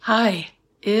Hi,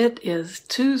 it is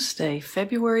Tuesday,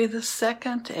 February the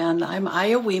 2nd, and I'm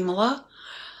Aya Wimala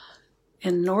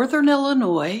in Northern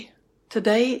Illinois.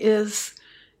 Today is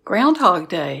Groundhog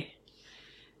Day,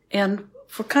 and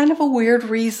for kind of a weird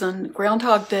reason,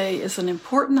 Groundhog Day is an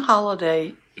important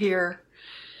holiday here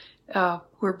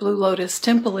where Blue Lotus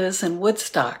Temple is in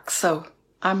Woodstock. So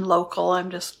I'm local,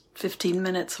 I'm just 15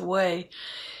 minutes away,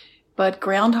 but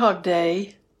Groundhog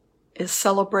Day is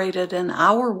celebrated in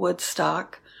our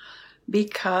Woodstock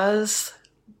because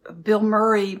Bill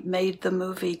Murray made the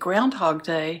movie Groundhog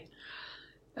Day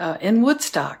in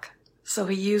Woodstock. So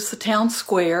he used the town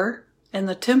square, and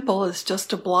the temple is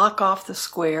just a block off the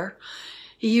square.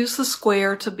 He used the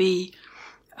square to be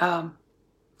the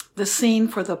scene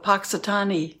for the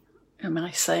Punxsutawney, am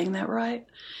I saying that right?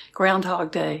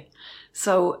 Groundhog Day.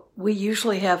 So we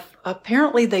usually have,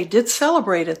 apparently they did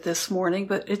celebrate it this morning,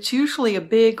 but it's usually a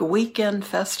big weekend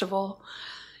festival.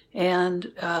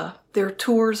 And there are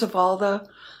tours of all the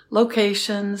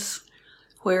locations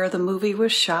where the movie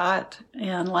was shot.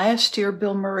 And last year,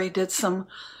 Bill Murray did some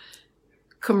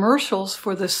commercials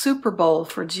for the Super Bowl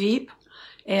for Jeep.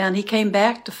 And he came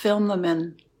back to film them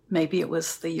in, maybe it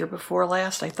was the year before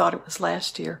last, I thought it was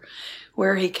last year,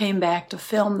 where he came back to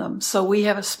film them. So we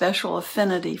have a special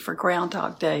affinity for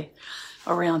Groundhog Day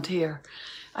around here.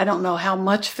 I don't know how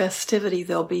much festivity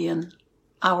there'll be in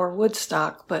our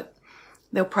Woodstock, but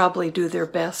they'll probably do their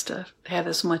best to have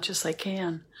as much as they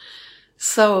can.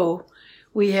 So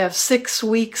we have 6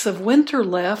 weeks of winter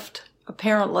left,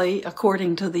 apparently,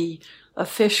 according to the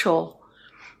official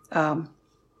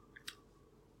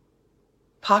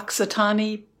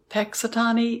Punxsutawney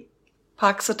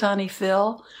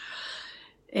Phil.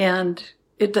 And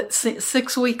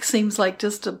 6 weeks seems like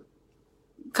just a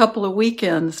couple of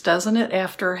weekends, doesn't it?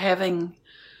 After having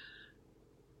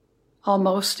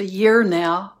almost a year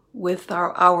now with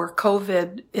our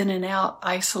COVID in and out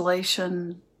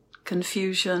isolation,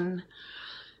 confusion,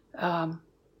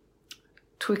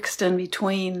 twixt and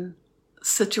between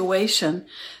situation.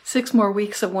 6 more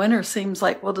weeks of winter seems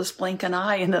like we'll just blink an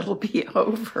eye and it'll be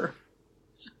over.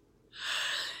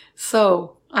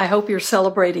 So I hope you're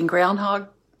celebrating Groundhog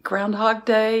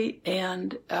Day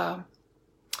and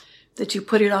that you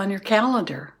put it on your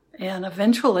calendar. And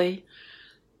eventually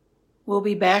we'll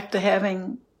be back to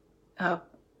having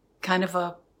kind of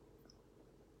a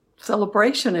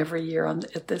celebration every year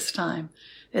at this time.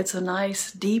 It's a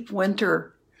nice, deep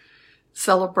winter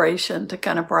celebration to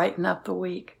kind of brighten up the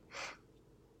week.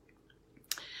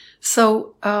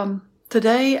 So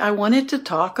today I wanted to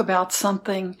talk about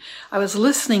something. I was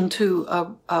listening to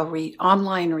a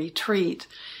online retreat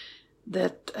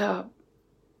that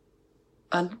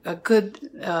a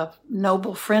good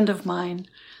noble friend of mine,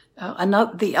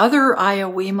 the other Aya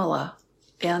Wimala,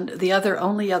 and the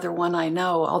only other one I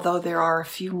know, although there are a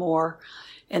few more,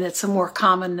 and it's a more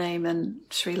common name in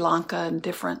Sri Lanka and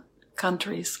different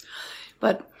countries.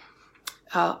 But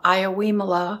Aya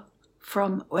Wimala,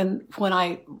 from when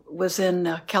I was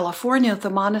in California at the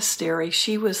monastery,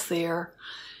 she was there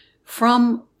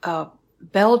from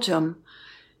Belgium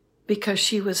because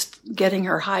she was getting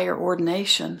her higher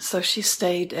ordination. So she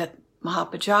stayed at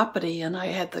Mahapajapati, and I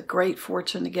had the great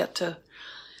fortune to get to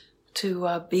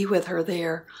be with her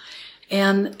there.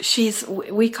 And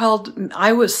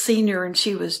I was senior and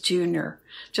she was junior,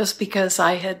 just because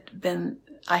I had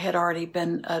already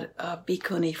been a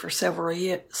bhikkhuni for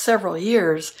several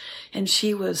years, and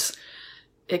she was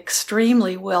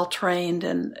extremely well trained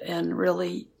and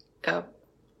really,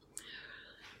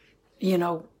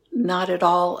 not at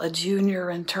all a junior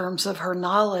in terms of her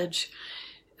knowledge.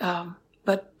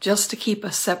 But just to keep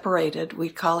us separated,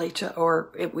 we'd call each other,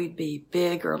 or we'd be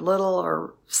big or little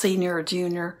or senior or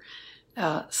junior.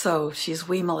 So she's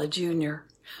Wimala Junior.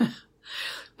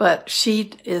 But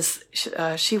she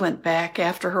went back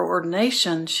after her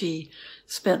ordination. She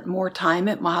spent more time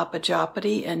at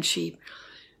Mahapajapati, and she,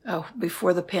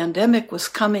 before the pandemic, was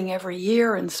coming every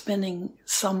year and spending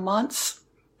some months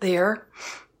there.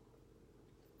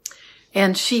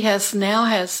 And she has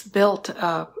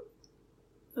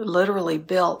literally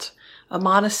built a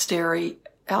monastery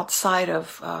outside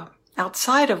of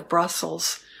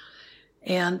Brussels,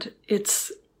 and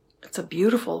it's a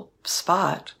beautiful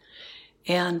spot.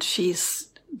 And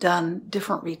she's done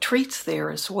different retreats there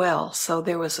as well. So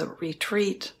there was a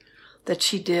retreat that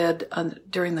she did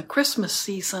during the Christmas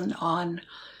season on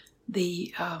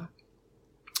the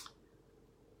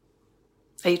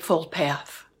Eightfold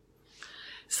Path.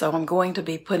 So I'm going to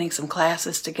be putting some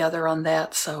classes together on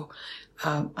that. So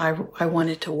I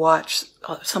wanted to watch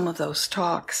some of those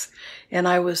talks. And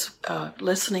I was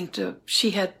listening to,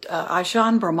 she had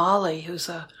Ajahn Brahmali, who's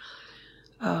a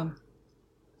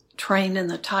trained in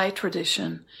the Thai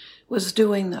tradition, was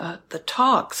doing the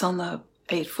talks on the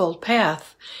Eightfold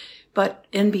Path. But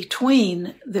in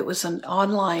between, there was an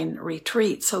online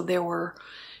retreat. So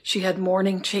she had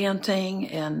morning chanting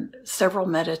and several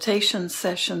meditation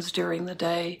sessions during the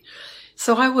day.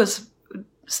 So I was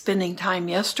spending time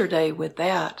yesterday with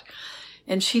that.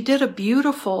 And she did a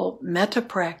beautiful metta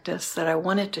practice that I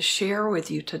wanted to share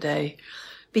with you today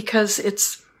because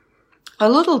it's a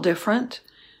little different,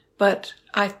 but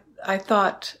I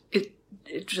thought it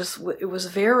was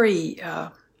very,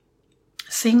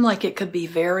 seemed like it could be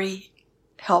very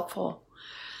helpful.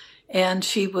 And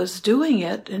she was doing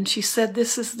it, and she said,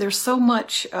 there's so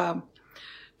much,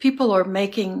 people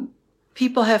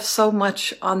have so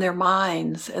much on their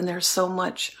minds, and there's so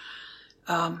much,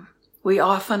 we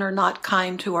often are not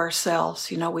kind to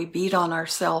ourselves. We beat on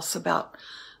ourselves about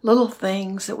little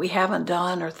things that we haven't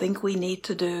done or think we need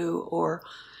to do, or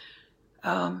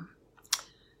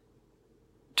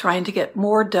trying to get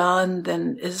more done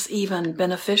than is even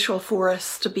beneficial for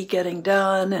us to be getting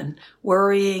done, and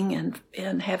worrying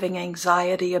and having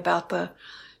anxiety about the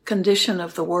condition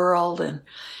of the world. And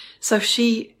so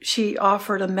she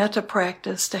offered a metta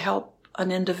practice to help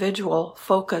an individual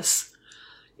focus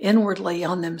inwardly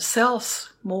on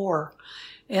themselves more.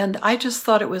 And I just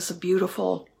thought it was a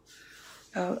beautiful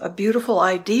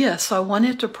idea. So I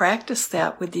wanted to practice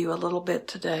that with you a little bit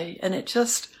today. And it's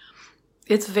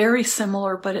very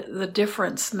similar, but the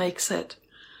difference makes it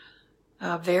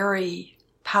very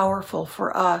powerful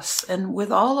for us. And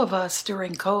with all of us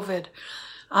during COVID,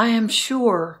 I am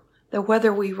sure that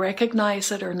whether we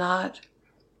recognize it or not,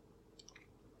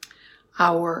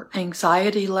 our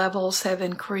anxiety levels have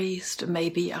increased.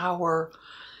 Maybe our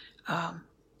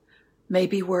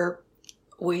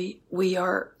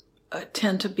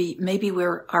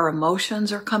our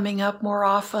emotions are coming up more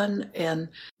often, and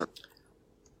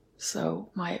so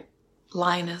my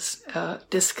line is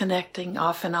disconnecting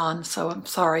off and on, so I'm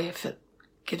sorry if it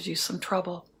gives you some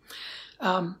trouble.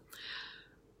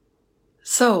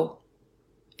 So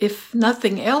if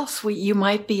nothing else, you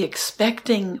might be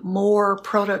expecting more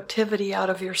productivity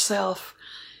out of yourself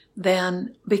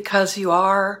than because you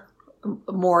are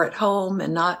more at home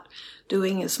and not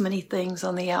doing as many things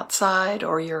on the outside,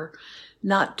 or you're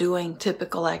not doing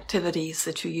typical activities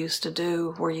that you used to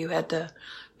do where you had to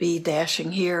be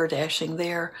dashing here, dashing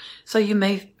there. So you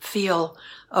may feel,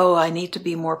 I need to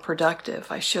be more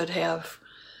productive. I should have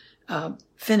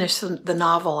finished the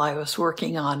novel I was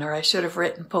working on, or I should have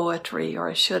written poetry, or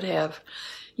I should have,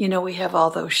 we have all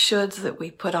those shoulds that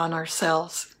we put on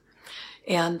ourselves.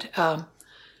 And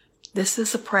this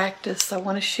is a practice I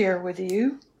want to share with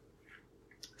you.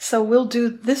 So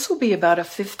this will be about a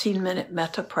 15-minute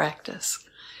metta practice.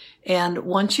 And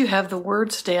once you have the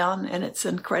words down, and it's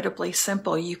incredibly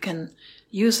simple, you can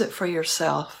use it for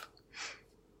yourself.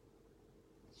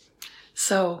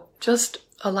 So just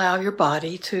allow your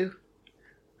body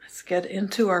let's get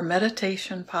into our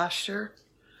meditation posture,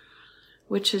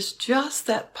 which is just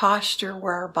that posture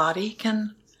where our body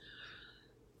can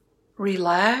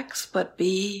relax but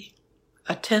be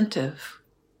attentive.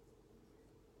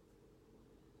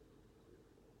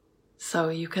 So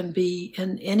you can be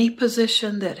in any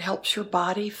position that helps your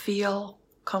body feel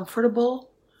comfortable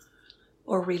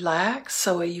or relaxed.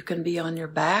 So you can be on your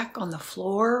back on the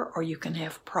floor, or you can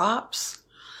have props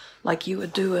like you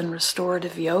would do in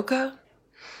restorative yoga.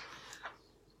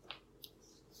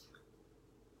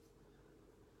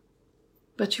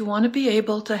 But you want to be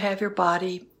able to have your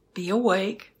body be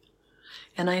awake.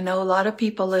 And I know a lot of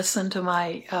people listen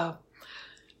to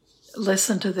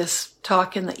this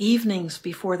talk in the evenings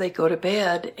before they go to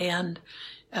bed, and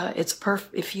it's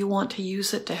perfect if you want to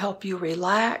use it to help you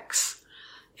relax,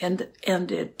 and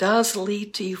it does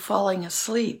lead to you falling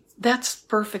asleep. That's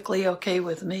perfectly okay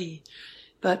with me,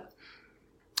 but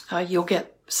if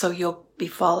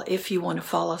you want to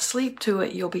fall asleep to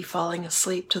it, you'll be falling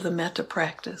asleep to the metta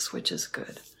practice, which is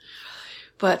good.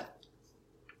 But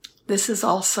this is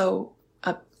also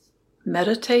a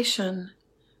meditation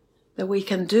that we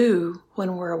can do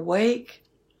when we're awake,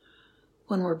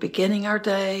 when we're beginning our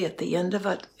day, at the end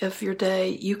of your day.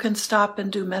 You can stop and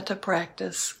do metta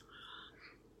practice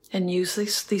and use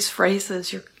these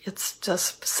phrases. It's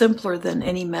just simpler than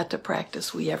any metta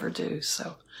practice we ever do.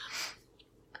 So,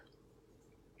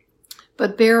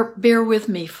 but bear with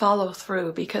me, follow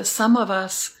through, because some of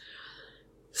us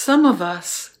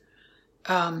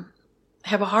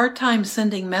have a hard time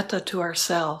sending metta to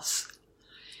ourselves.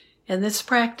 And this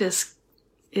practice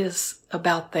is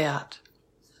about that.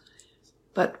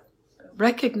 But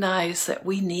recognize that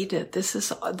we need it. This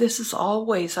is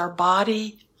always our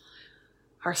body,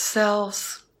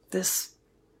 ourselves, this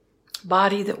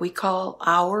body that we call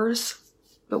ours,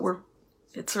 but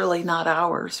it's really not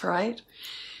ours, right?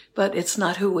 But it's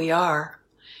not who we are.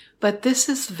 But this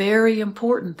is very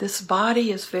important. This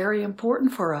body is very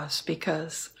important for us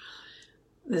because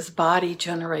this body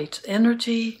generates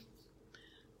energy.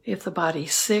 If the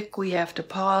body's sick, we have to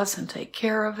pause and take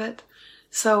care of it.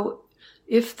 So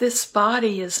if this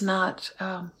body is not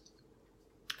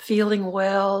feeling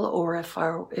well, or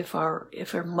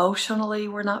if emotionally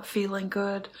we're not feeling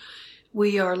good,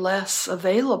 we are less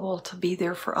available to be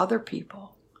there for other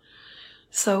people.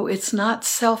 So it's not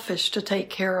selfish to take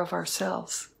care of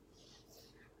ourselves.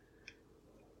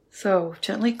 So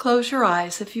gently close your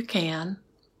eyes if you can.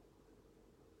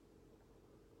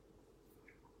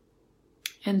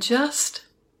 And just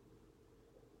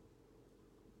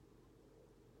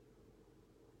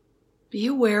be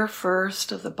aware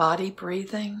first of the body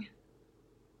breathing.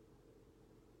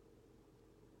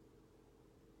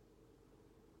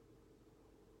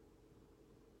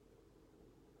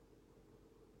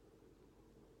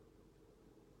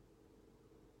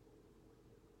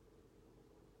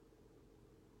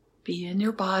 Be in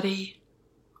your body.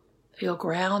 Feel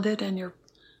grounded in your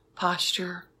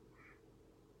posture.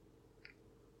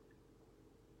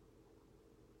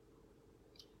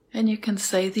 And you can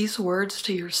say these words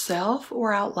to yourself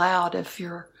or out loud if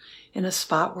you're in a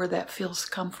spot where that feels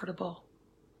comfortable.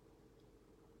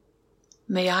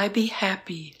 May I be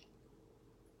happy.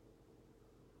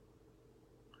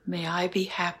 May I be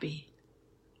happy.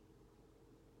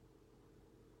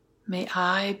 May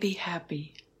I be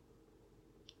happy.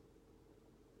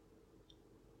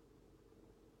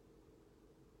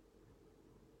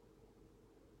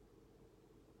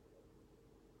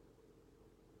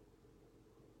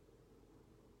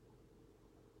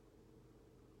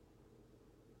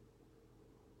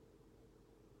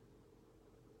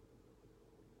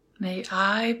 May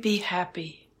I be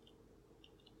happy.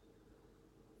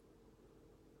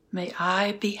 May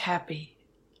I be happy.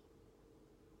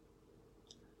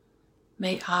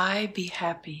 May I be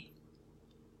happy.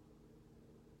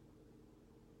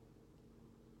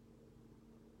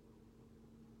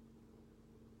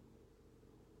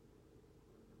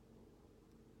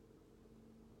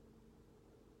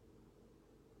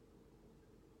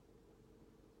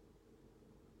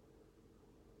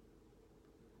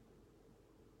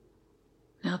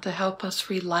 Now, to help us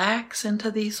relax into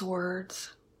these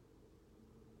words,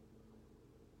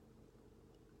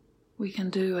 we can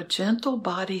do a gentle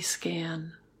body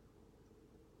scan,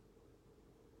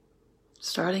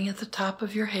 starting at the top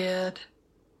of your head.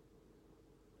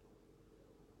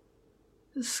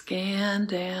 Scan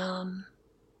down.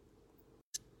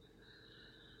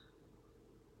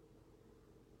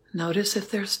 Notice if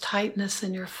there's tightness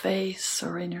in your face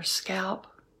or in your scalp.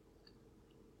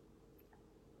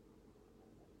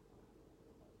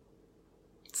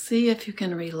 See if you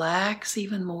can relax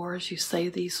even more as you say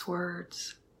these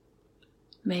words.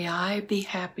 May I be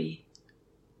happy.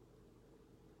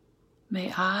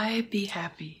 May I be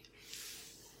happy.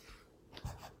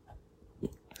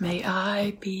 May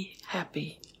I be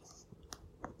happy.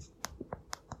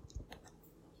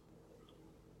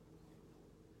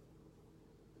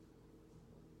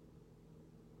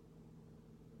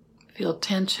 Feel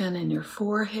tension in your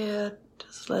forehead.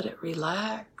 Just let it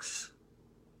relax.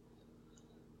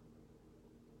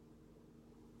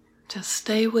 Just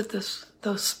stay with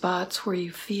those spots where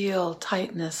you feel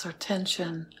tightness or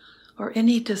tension or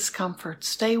any discomfort.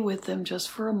 Stay with them just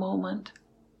for a moment.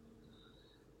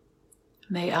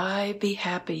 May I be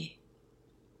happy.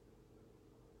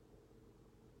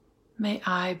 May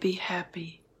I be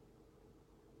happy.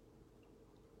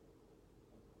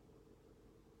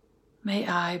 May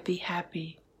I be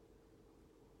happy.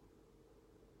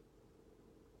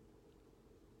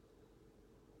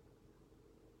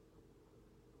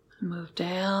 Move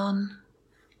down,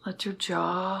 let your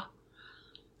jaw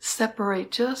separate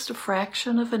just a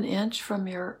fraction of an inch from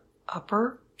your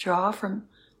upper jaw.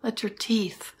 Let your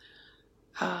teeth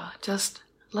just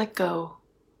let go.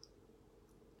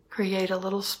 Create a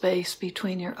little space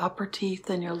between your upper teeth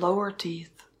and your lower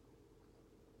teeth.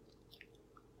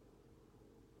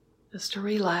 Just to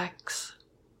relax.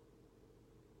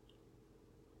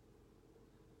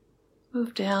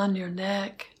 Move down your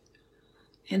neck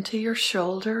into your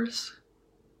shoulders.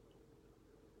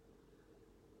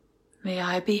 May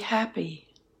I be happy.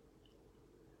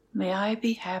 May I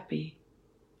be happy.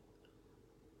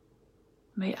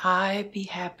 May I be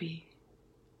happy.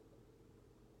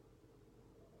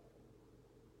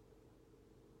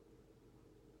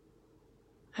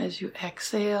 As you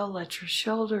exhale, let your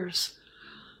shoulders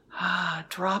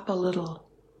drop a little.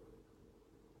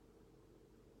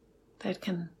 That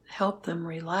can help them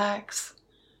relax,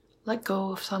 let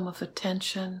go of some of the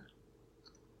tension,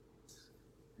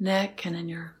 neck and in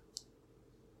your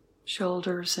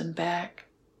shoulders and back.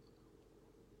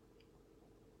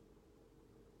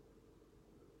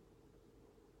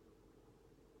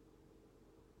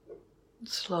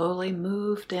 Slowly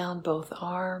move down both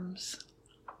arms,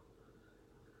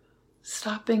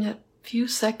 stopping a few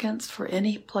seconds for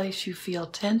any place you feel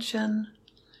tension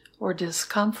or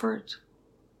discomfort.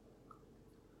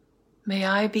 May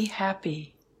I be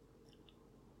happy.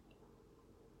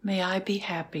 May I be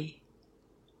happy.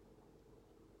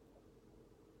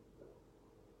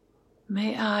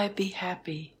 May I be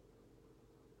happy.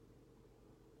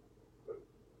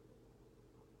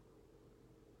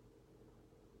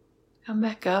 Come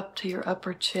back up to your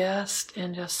upper chest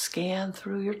and just scan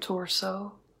through your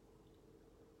torso.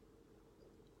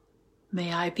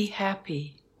 May I be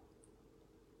happy.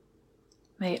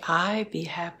 May I be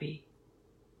happy.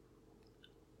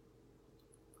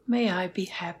 May I be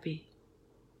happy.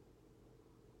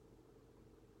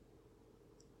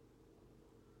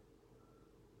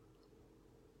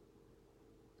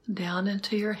 Down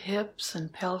into your hips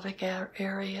and pelvic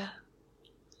area.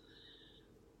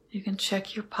 You can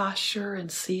check your posture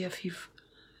and see if you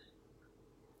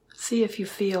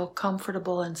feel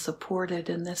comfortable and supported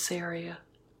in this area.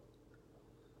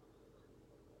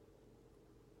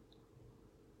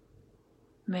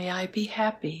 May I be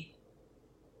happy.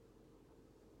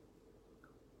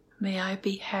 May I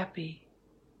be happy.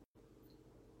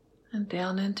 And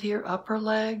down into your upper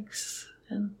legs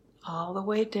and all the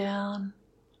way down.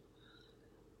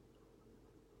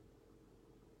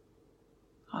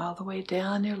 All the way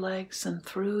down your legs and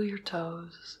through your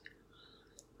toes.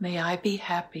 May I be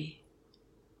happy.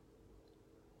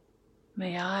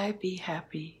 May I be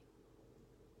happy.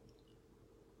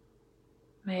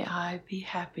 May I be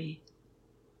happy.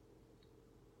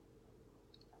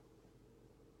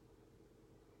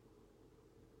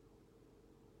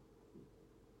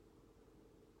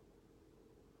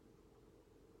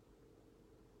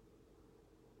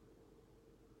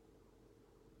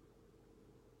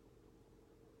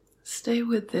 Stay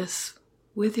with this,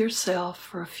 with yourself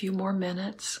for a few more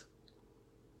minutes.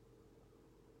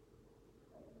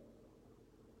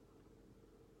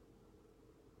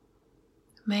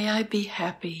 May I be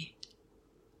happy.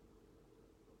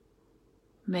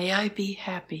 May I be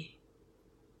happy.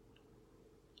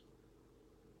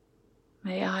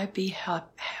 May I be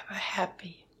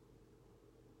happy.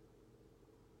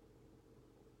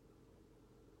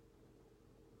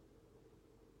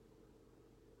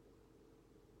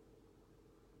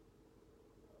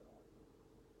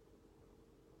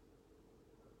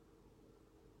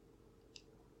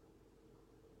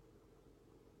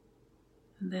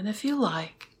 And then if you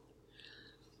like,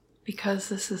 because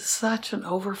this is such an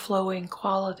overflowing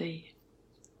quality,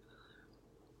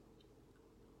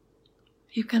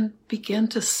 you can begin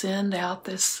to send out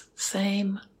this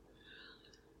same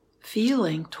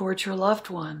feeling towards your loved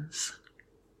ones.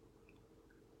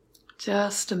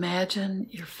 Just imagine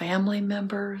your family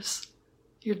members,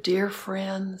 your dear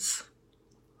friends.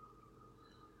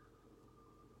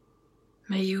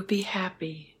 May you be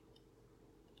happy.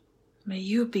 May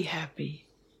you be happy.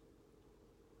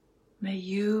 May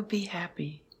you be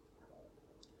happy.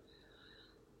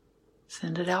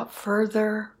 Send it out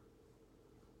further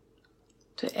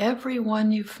to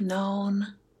everyone you've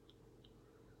known.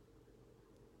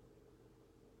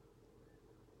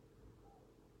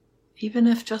 Even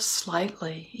if just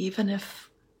slightly, even if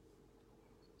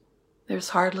there's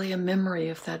hardly a memory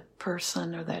of that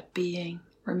person or that being.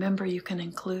 Remember, you can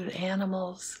include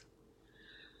animals.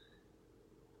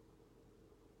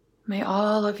 May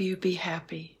all of you be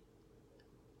happy.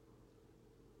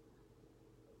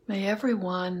 May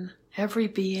everyone, every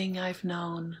being I've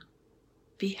known,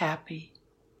 be happy.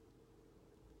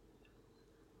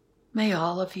 May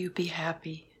all of you be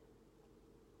happy.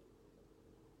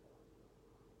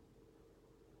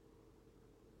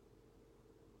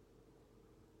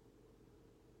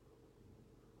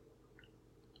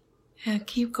 And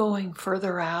keep going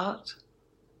further out.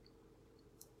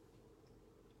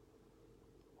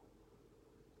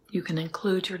 You can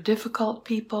include your difficult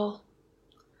people,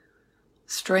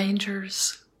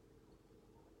 strangers.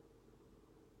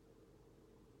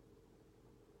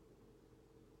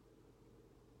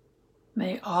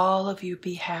 May all of you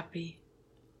be happy.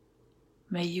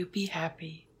 May you be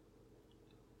happy.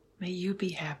 May you be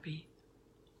happy.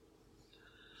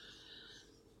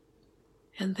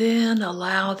 And then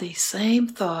allow these same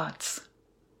thoughts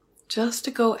just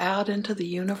to go out into the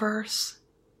universe.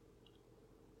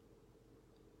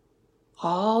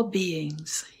 All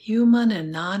beings, human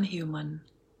and non-human,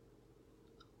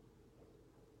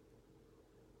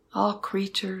 all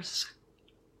creatures,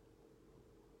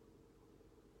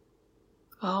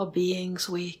 all beings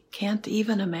we can't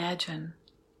even imagine.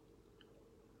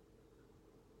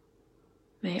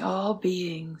 May all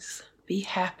beings be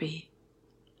happy.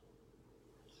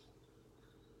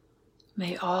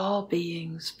 May all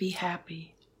beings be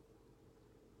happy.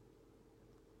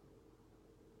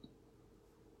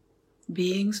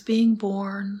 Beings being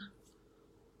born,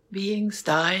 beings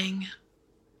dying,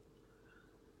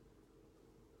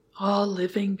 all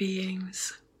living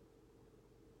beings,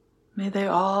 may they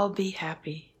all be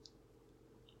happy.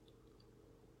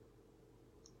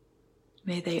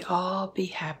 May they all be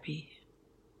happy.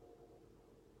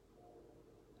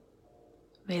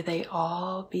 May they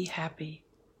all be happy.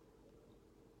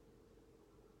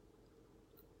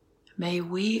 May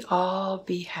we all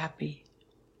be happy.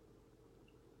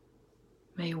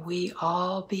 May we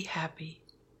all be happy.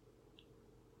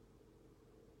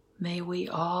 May we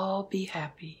all be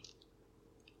happy.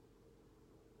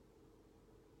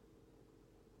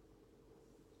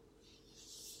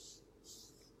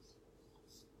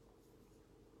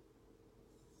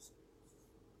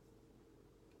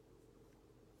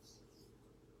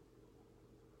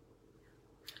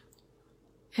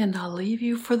 And I'll leave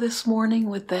you for this morning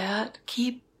with that.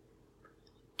 Keep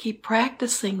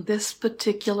practicing this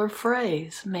particular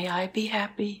phrase. May I be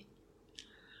happy.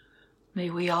 May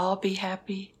we all be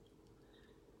happy.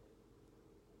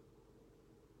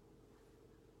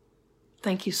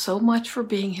 Thank you so much for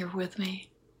being here with me.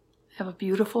 Have a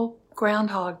beautiful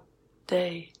Groundhog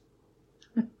Day.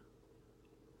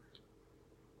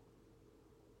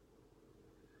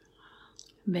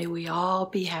 May we all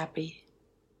be happy.